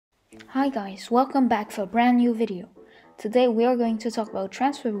Hi guys, welcome back for a brand new video. Today we are going to talk about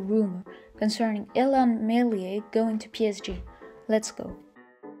transfer rumor concerning Illan Meslier going to PSG. Let's go.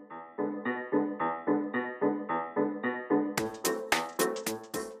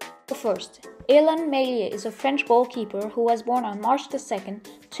 First, Illan Meslier is a French goalkeeper who was born on March 2nd,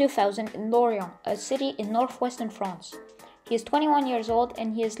 2000 in Lorient, a city in northwestern France. He is 21 years old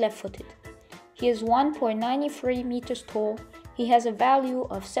and he is left-footed. He is 1.93 meters tall. He has a value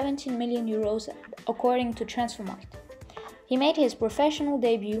of 17 million euros according to Transfermarkt. He made his professional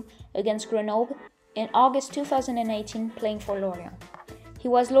debut against Grenoble in August 2018 playing for Lorient. He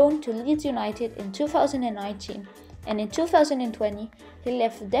was loaned to Leeds United in 2019 and in 2020 he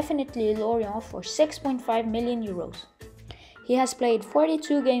left definitely Lorient for 6.5 million euros. He has played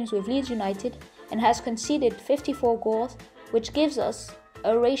 42 games with Leeds United and has conceded 54 goals, which gives us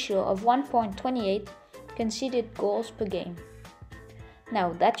a ratio of 1.28 conceded goals per game.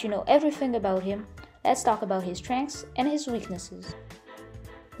 Now that you know everything about him, let's talk about his strengths and his weaknesses.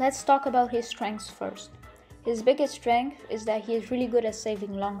 Let's talk about his strengths first. His biggest strength is that he is really good at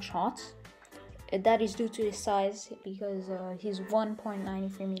saving long shots. That is due to his size because he's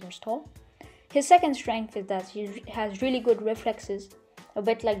 1.93 meters tall. His second strength is that he has really good reflexes, a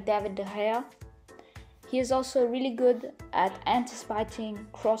bit like David De Gea. He is also really good at anticipating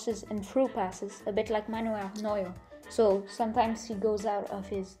crosses and through passes, a bit like Manuel Neuer. So sometimes he goes out of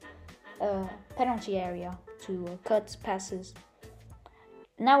his penalty area to cut passes.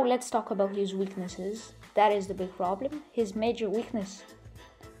 Now let's talk about his weaknesses. That is the big problem. His major weakness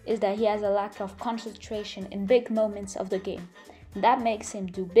is that he has a lack of concentration in big moments of the game. That makes him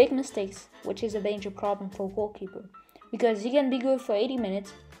do big mistakes, which is a major problem for a goalkeeper, because he can be good for 80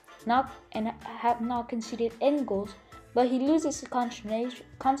 minutes have not conceded any goals, but he loses his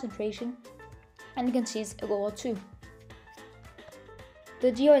concentration and concedes a goal or two.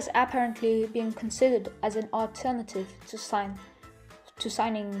 The deal is apparently being considered as an alternative to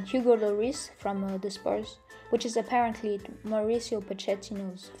signing Hugo Lloris from the Spurs, which is apparently Mauricio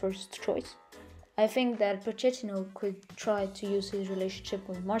Pochettino's first choice. I think that Pochettino could try to use his relationship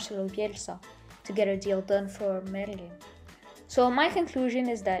with Marcelo Bielsa to get a deal done for Meslier. So my conclusion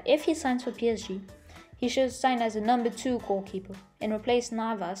is that if he signs for PSG, he should sign as a number 2 goalkeeper and replace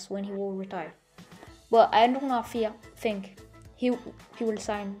Navas when he will retire. But I do not think he will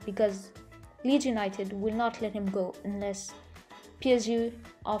sign because Leeds United will not let him go unless PSG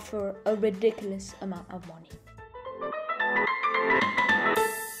offer a ridiculous amount of money.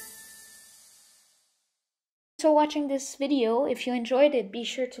 Thanks for watching this video. If you enjoyed it, be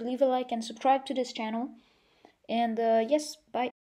sure to leave a like and subscribe to this channel. And yes, bye.